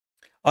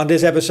On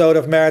this episode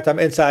of Maritime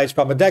Insights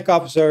from a Deck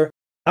Officer,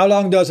 how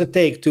long does it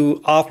take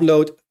to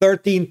offload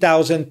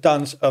 13,000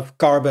 tons of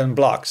carbon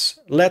blocks?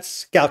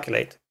 Let's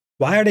calculate.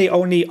 Why are they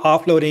only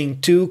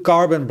offloading 2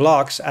 carbon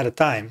blocks at a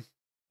time?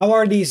 How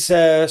are these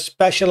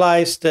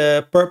specialized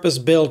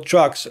purpose-built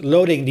trucks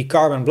loading the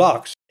carbon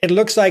blocks? It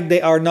looks like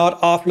they are not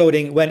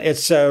offloading when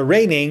it's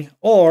raining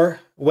or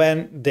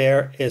when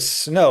there is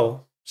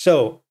snow.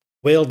 So,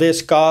 will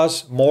this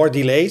cause more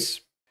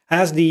delays?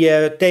 Has the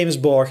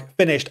Thamesborg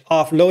finished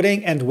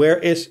offloading, and where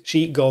is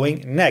she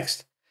going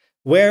next?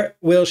 Where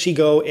will she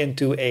go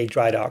into a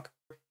dry dock?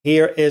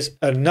 Here is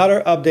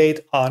another update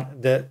on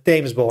the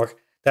Thamesborg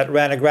that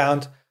ran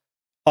aground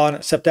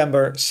on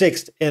September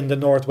 6th in the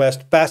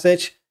Northwest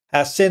Passage,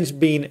 has since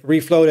been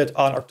refloated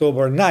on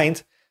October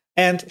 9th,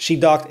 and she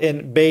docked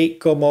in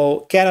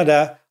Baie-Comeau,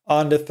 Canada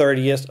on the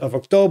 30th of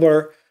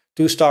October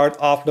to start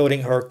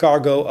offloading her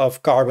cargo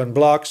of carbon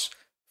blocks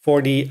for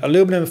the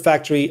aluminum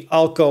factory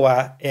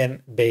Alcoa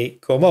in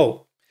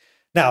Baie-Comeau.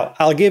 Now,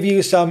 I'll give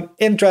you some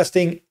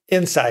interesting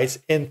insights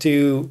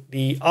into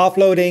the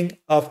offloading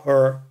of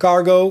her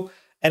cargo,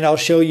 and I'll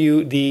show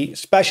you the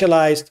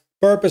specialized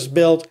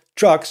purpose-built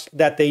trucks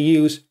that they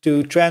use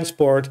to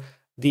transport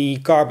the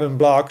carbon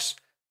blocks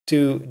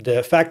to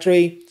the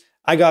factory.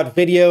 I got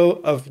video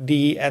of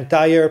the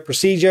entire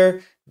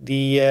procedure,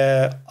 the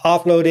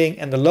offloading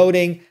and the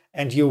loading,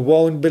 and you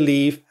won't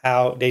believe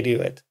how they do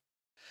it.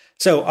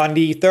 So on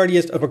the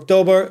 30th of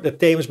October, the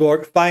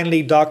Thamesborg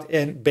finally docked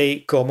in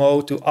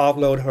Baie-Comeau to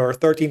offload her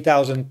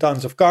 13,000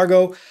 tons of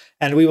cargo,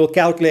 and we will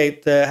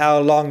calculate how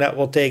long that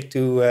will take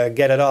to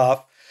get it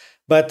off.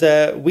 But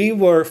we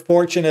were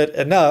fortunate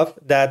enough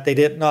that they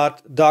did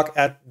not dock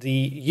at the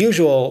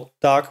usual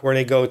dock where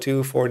they go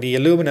to for the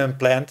aluminum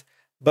plant,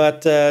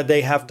 but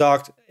they have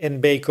docked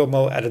in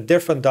Baie-Comeau at a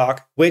different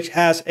dock, which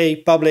has a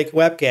public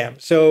webcam.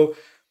 So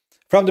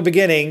from the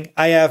beginning,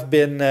 I have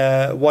been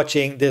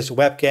watching this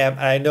webcam.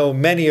 I know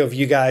many of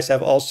you guys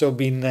have also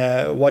been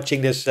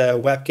watching this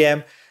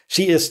webcam.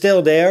 She is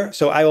still there,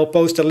 so I will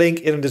post a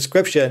link in the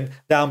description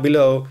down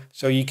below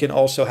so you can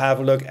also have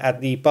a look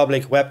at the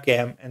public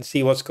webcam and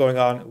see what's going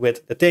on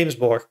with the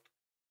Thamesborg.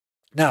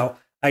 Now,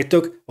 I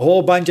took a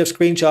whole bunch of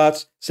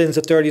screenshots since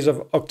the 30th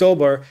of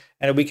October,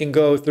 and we can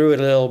go through it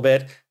a little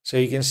bit so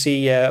you can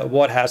see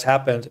what has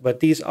happened.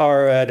 But these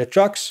are the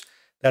trucks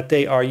that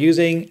they are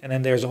using, and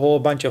then there's a whole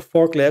bunch of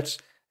forklifts,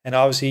 and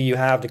obviously you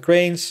have the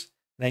cranes,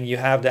 and then you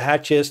have the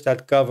hatches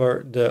that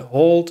cover the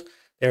hold.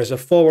 There's a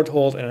forward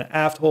hold and an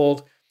aft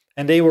hold,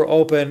 and they were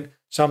open,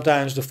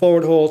 sometimes the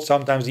forward hold,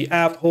 sometimes the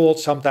aft hold,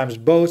 sometimes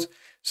both.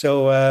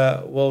 So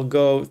we'll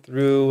go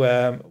through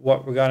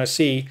what we're gonna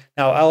see.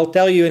 Now I'll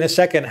tell you in a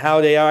second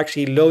how they are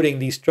actually loading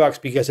these trucks,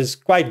 because it's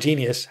quite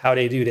genius how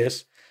they do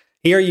this.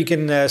 Here you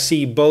can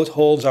see both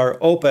holds are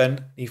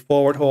open, the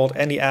forward hold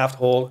and the aft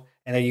hold,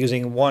 and they're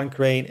using one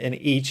crane in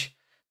each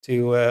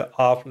to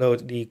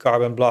offload the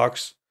carbon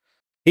blocks.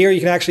 Here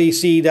you can actually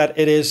see that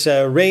it is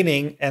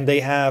raining, and they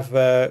have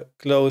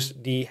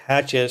closed the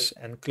hatches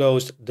and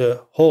closed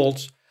the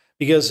holds,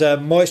 because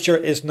moisture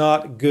is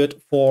not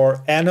good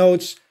for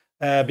anodes,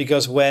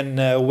 because when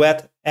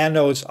wet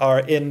anodes are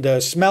in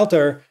the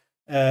smelter,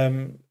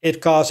 it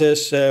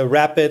causes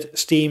rapid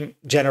steam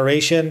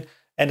generation,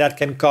 and that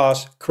can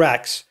cause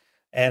cracks,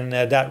 and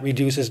that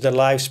reduces the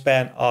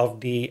lifespan of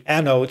the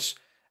anodes.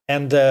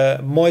 And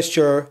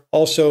moisture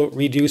also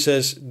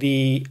reduces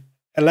the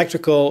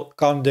electrical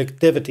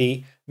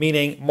conductivity,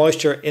 meaning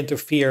moisture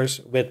interferes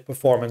with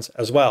performance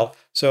as well.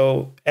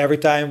 So every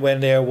time when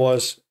there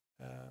was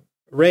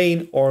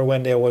rain or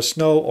when there was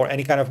snow or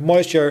any kind of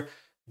moisture,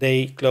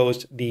 they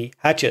closed the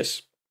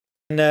hatches.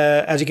 And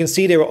as you can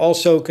see, they were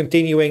also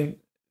continuing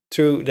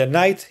through the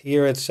night.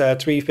 Here it's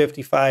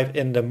 3:55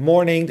 in the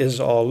morning. This is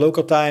all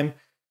local time.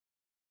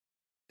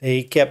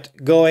 They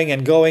kept going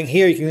and going.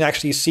 Here you can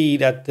actually see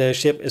that the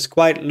ship is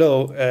quite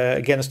low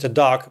against the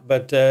dock,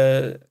 but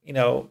you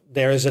know,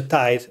 there is a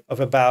tide of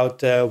about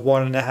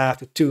 1.5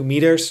 to 2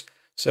 meters.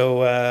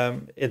 So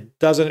it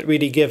doesn't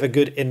really give a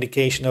good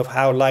indication of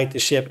how light the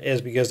ship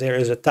is, because there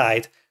is a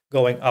tide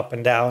going up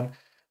and down.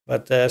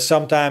 But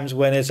sometimes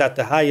when it's at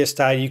the highest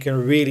tide, you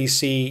can really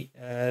see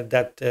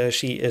that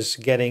she is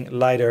getting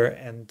lighter.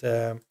 And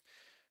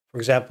for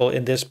example,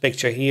 in this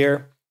picture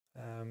here,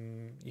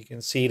 you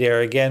can see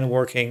they're again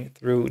working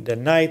through the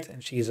night,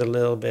 and she's a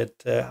little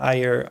bit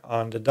higher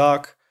on the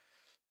dock.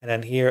 And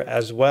then here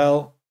as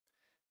well.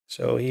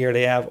 So here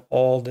they have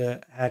all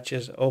the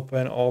hatches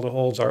open, all the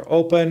holds are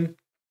open.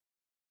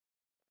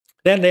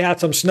 Then they had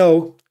some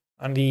snow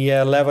on the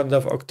 11th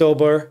of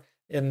October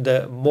in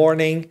the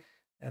morning,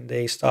 and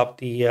they stopped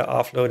the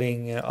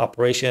offloading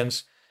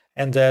operations.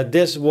 And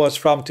this was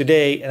from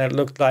today, and it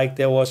looked like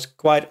there was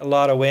quite a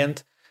lot of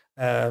wind.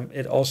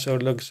 It also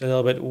looks a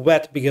little bit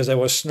wet because there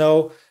was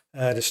snow.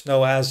 The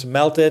snow has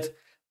melted,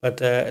 but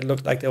it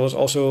looked like there was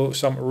also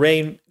some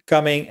rain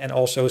coming, and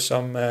also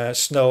some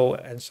snow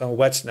and some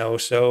wet snow.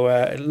 So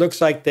it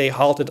looks like they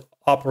halted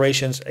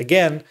operations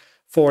again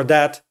for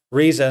that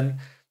reason.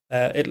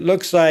 It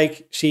looks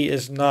like she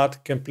is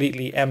not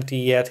completely empty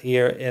yet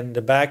here in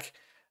the back.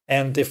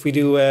 And if we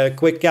do a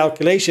quick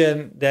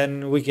calculation,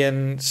 then we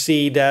can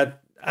see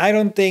that I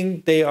don't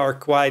think they are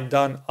quite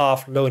done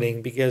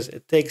offloading, because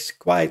it takes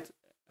quite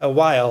a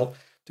while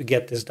to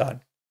get this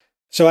done.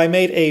 So I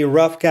made a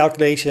rough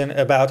calculation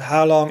about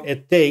how long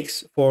it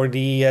takes for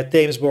the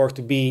Thamesborg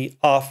to be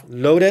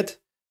offloaded.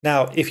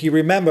 Now, if you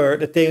remember,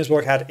 the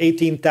Thamesborg had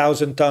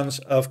 18,000 tons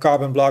of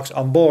carbon blocks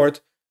on board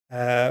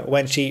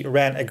when she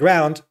ran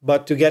aground,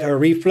 but to get her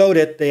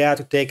refloated, they had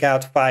to take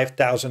out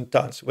 5,000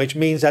 tons, which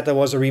means that there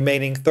was a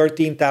remaining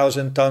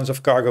 13,000 tons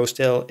of cargo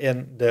still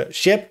in the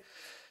ship.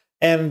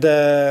 And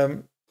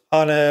I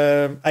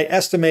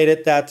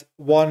estimated that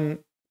one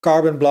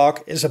carbon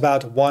block is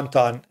about 1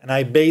 ton, and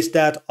I based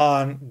that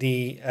on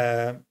the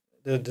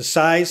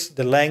size,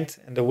 the length,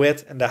 and the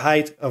width and the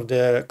height of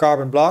the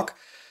carbon block.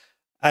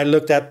 I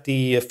looked at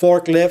the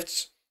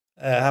forklifts,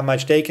 how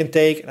much they can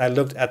take, and I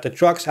looked at the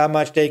trucks, how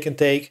much they can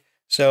take.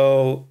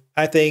 So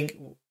I think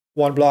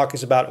one block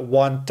is about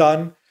 1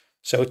 ton,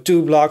 so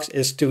 2 blocks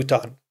is 2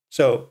 ton.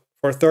 So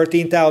for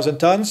 13,000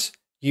 tons,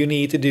 you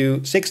need to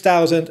do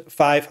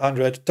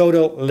 6,500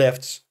 total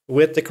lifts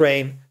with the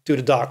crane to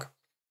the dock.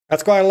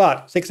 That's quite a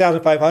lot,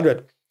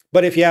 6,500.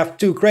 But if you have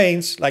 2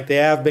 cranes, like they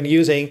have been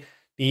using,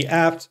 the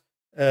aft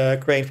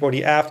crane for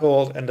the aft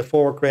hold and the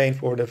forward crane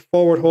for the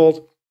forward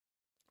hold,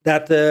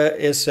 that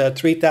is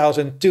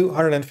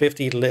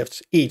 3,250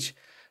 lifts each.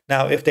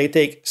 Now, if they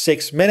take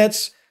 6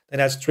 minutes, then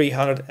that's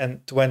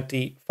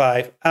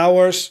 325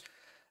 hours.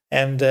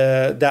 And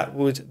that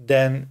would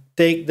then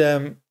take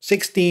them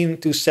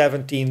 16 to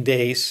 17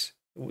 days.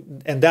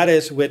 And that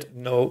is with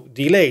no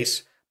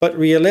delays. But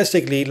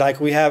realistically,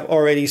 like we have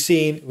already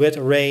seen with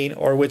rain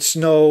or with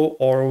snow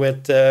or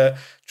with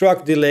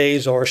truck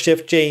delays or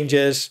shift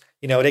changes,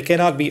 they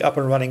cannot be up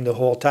and running the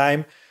whole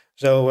time.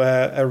 So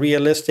a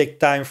realistic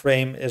time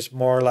frame is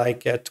more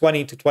like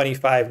 20 to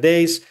 25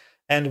 days.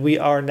 And we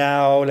are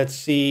now, let's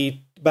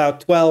see,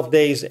 about 12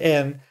 days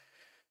in.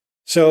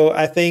 So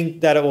I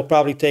think that it will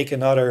probably take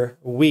another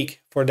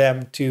week for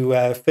them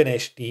to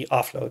finish the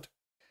offload.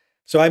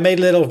 So I made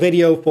a little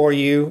video for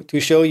you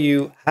to show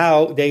you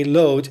how they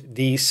load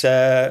these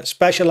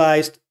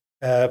specialized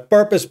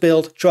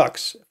purpose-built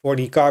trucks for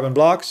the carbon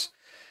blocks.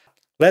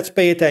 Let's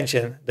pay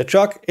attention. The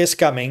truck is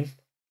coming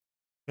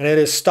and it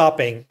is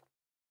stopping.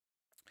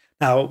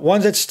 Now,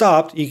 once it's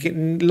stopped, you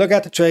can look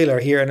at the trailer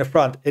here in the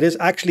front. It is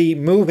actually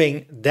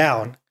moving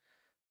down.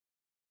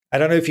 I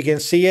don't know if you can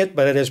see it,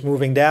 but it is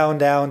moving down,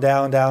 down,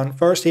 down, down.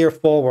 First here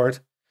forward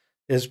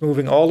is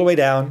moving all the way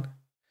down.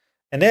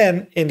 And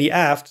then in the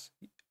aft,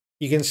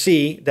 you can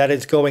see that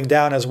it's going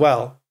down as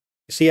well.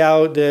 You see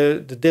how the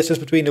distance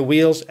between the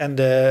wheels and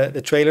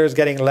the trailer is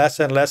getting less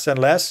and less and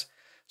less.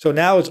 So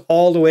now it's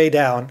all the way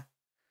down.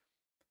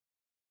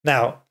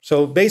 Now,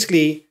 so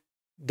basically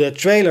the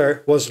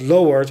trailer was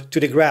lowered to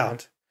the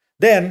ground.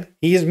 Then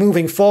he is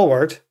moving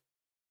forward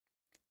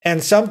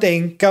and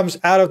something comes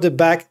out of the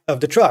back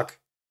of the truck.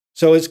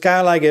 So it's kind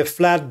of like a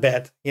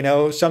flatbed,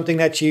 something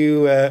that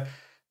you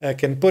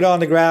can put on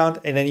the ground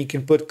and then you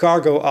can put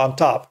cargo on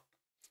top.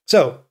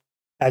 So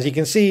as you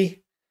can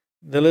see,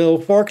 the little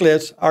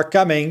forklifts are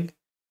coming.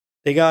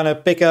 They're gonna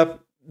pick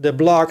up the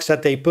blocks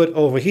that they put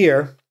over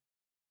here.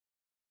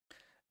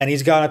 And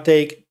he's gonna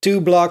take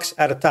 2 blocks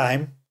at a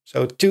time,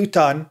 so 2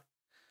 ton.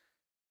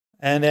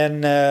 And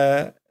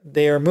then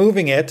they are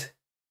moving it,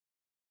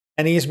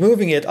 and he's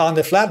moving it on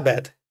the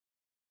flatbed.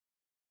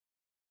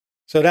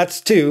 So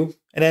that's 2.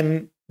 And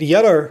then the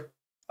other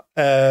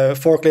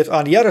forklift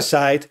on the other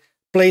side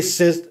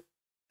places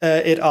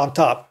it on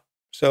top.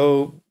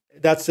 So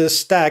that's a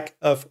stack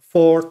of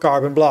 4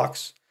 carbon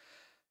blocks.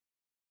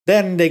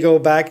 Then they go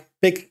back,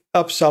 pick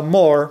up some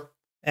more,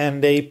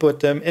 and they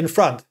put them in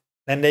front.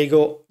 Then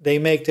they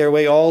make their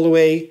way all the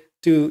way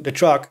to the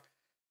truck,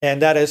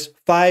 and that is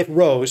 5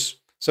 rows.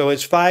 So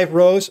it's 5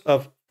 rows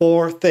of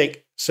 4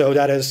 thick. So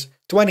that is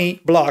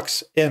 20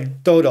 blocks in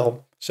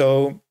total.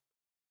 So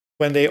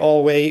when they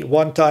all weigh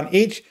 1 ton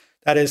each,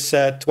 that is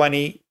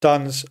 20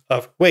 tons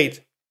of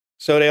weight.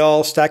 So they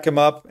all stack them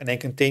up and they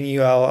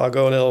continue. I'll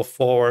go a little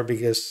forward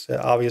because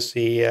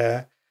obviously,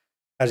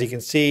 as you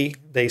can see,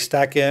 they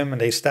stack him and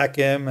they stack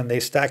him and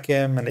they stack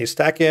him and they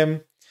stack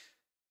him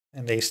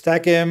and they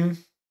stack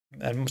him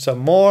and some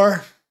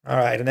more. All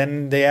right, and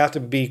then they have to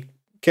be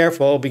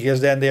careful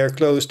because then they are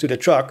close to the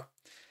truck.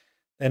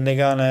 Then they're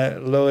gonna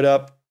load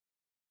up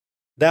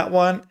that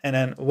one and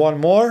then one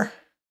more.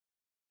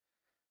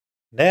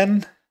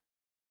 Then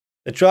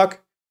the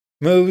truck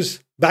moves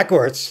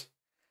backwards.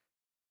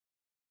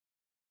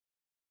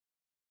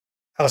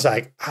 I was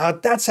like, oh,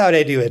 that's how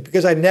they do it,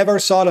 because I never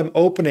saw them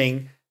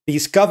opening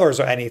these covers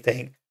or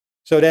anything.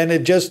 So then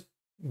it just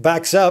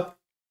backs up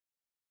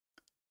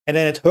and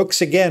then it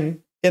hooks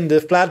again in the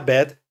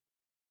flatbed,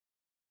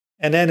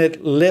 and then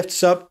it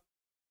lifts up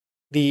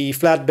the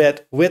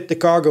flatbed with the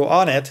cargo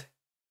on it.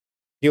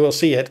 You will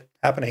see it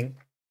happening.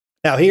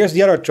 Now here's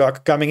the other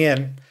truck coming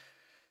in.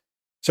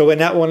 So when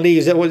that one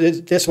leaves,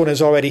 this one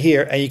is already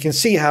here, and you can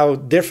see how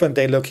different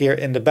they look here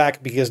in the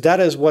back, because that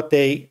is what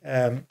they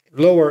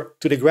lower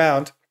to the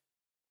ground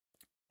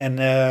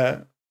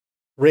and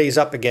raise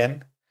up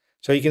again.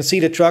 So you can see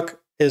the truck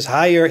is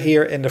higher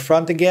here in the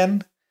front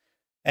again.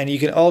 And you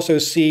can also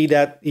see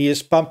that he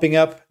is pumping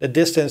up the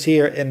distance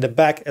here in the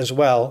back as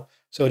well.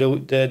 So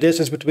the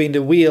distance between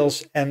the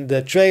wheels and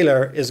the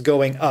trailer is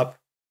going up.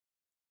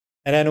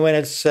 And then when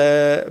it's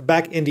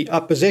back in the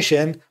up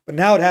position, but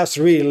now it has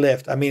to really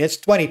lift. I mean, it's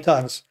 20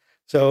 tons.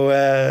 So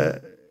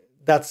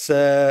that's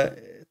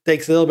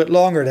takes a little bit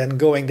longer than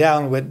going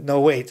down with no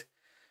weight.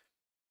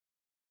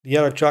 The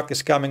other truck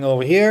is coming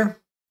over here,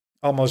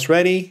 almost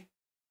ready.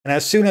 And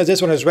as soon as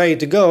this one is ready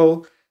to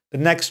go, the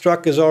next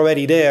truck is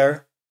already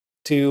there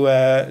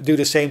to do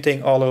the same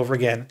thing all over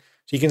again.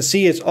 So you can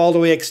see it's all the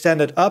way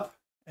extended up,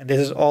 and this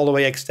is all the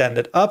way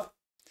extended up.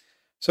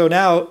 So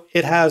now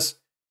it has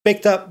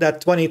picked up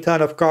that 20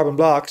 ton of carbon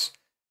blocks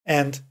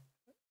and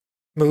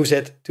moves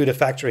it to the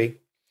factory.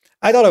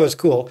 I thought it was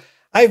cool.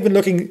 I've been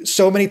looking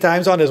so many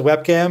times on this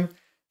webcam,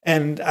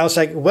 and I was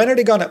like, when are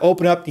they going to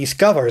open up these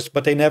covers?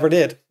 But they never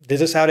did.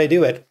 This is how they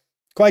do it.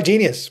 Quite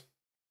genius.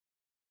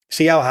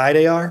 See how high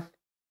they are?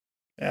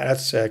 Yeah,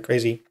 that's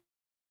crazy.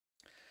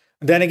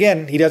 Then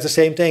again, he does the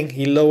same thing.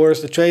 He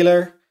lowers the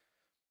trailer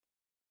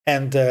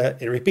and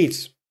it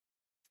repeats.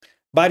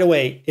 By the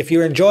way, if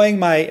you're enjoying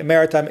my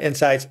Maritime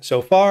Insights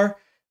so far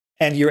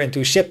and you're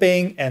into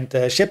shipping and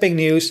shipping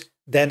news,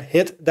 then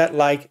hit that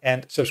like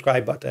and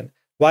subscribe button.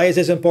 Why is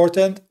this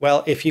important?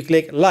 Well, if you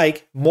click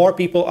like, more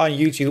people on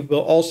YouTube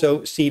will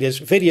also see this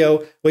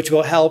video, which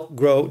will help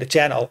grow the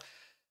channel.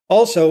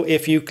 Also,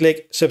 if you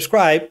click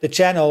subscribe, the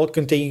channel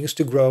continues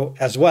to grow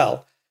as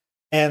well.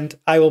 And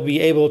I will be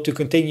able to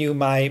continue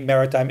my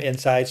Maritime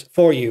Insights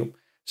for you.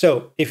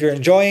 So if you're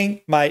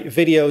enjoying my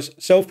videos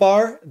so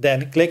far,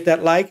 then click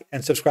that like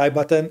and subscribe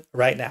button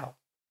right now.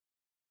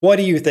 What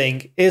do you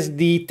think? Is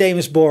the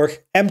Thamesborg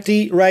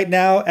empty right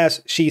now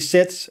as she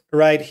sits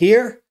right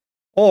here?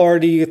 Or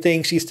do you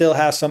think she still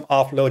has some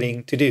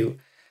offloading to do?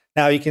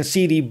 Now you can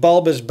see the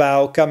bulbous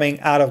bow coming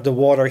out of the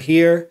water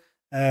here.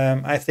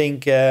 I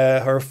think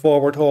her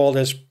forward hold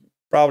is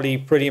probably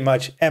pretty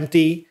much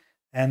empty.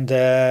 And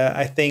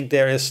I think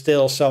there is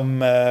still some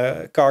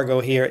cargo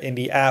here in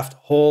the aft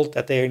hold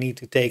that they need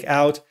to take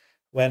out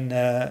when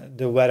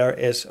the weather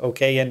is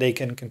okay and they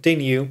can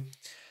continue.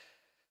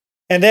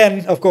 And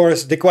then, of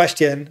course, the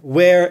question,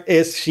 where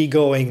is she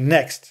going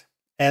next?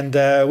 And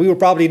we will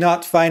probably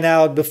not find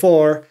out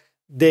before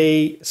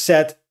they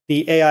set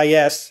the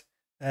AIS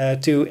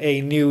to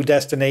a new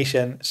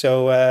destination.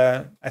 So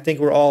I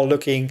think we're all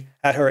looking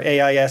at her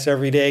AIS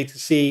every day to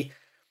see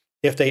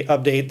if they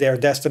update their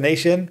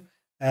destination.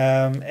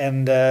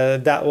 And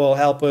that will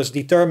help us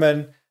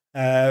determine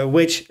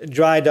which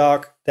dry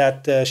dock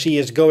that she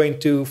is going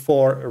to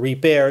for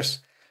repairs.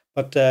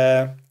 But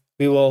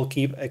we will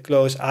keep a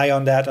close eye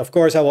on that. Of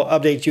course, I will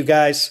update you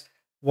guys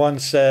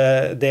once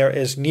there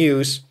is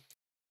news.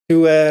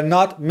 To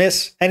not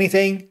miss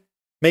anything,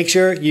 make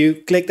sure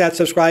you click that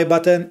subscribe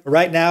button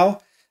right now.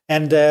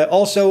 And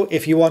also,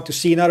 if you want to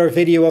see another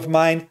video of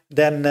mine,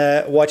 then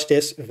watch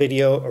this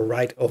video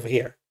right over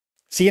here.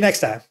 See you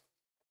next time.